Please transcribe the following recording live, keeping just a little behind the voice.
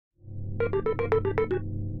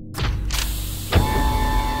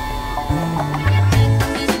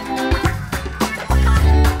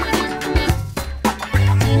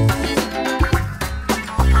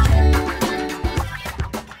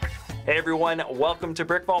everyone, welcome to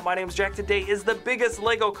BrickVault. My name's Jack. Today is the biggest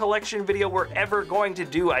LEGO collection video we're ever going to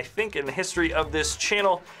do, I think, in the history of this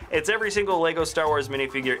channel. It's every single LEGO Star Wars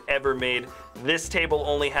minifigure ever made. This table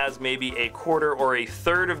only has maybe a quarter or a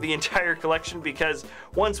third of the entire collection because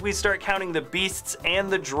once we start counting the beasts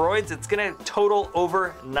and the droids, it's gonna total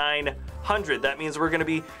over 900. That means we're gonna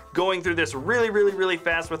be going through this really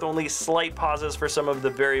fast with only slight pauses for some of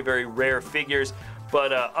the very rare figures.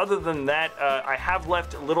 But other than that, I have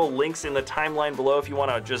left little links in the timeline below if you want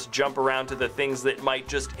to just jump around to the things that might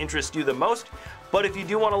just interest you the most. But if you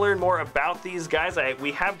do want to learn more about these guys,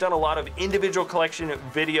 we have done a lot of individual collection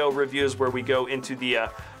video reviews where we go into the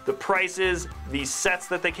prices, the sets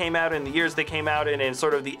that they came out in, the years they came out in, and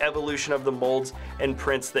sort of the evolution of the molds and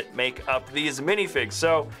prints that make up these minifigs.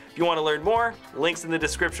 So if you want to learn more, links in the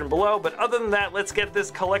description below. But other than that, let's get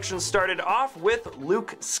this collection started off with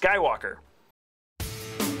Luke Skywalker.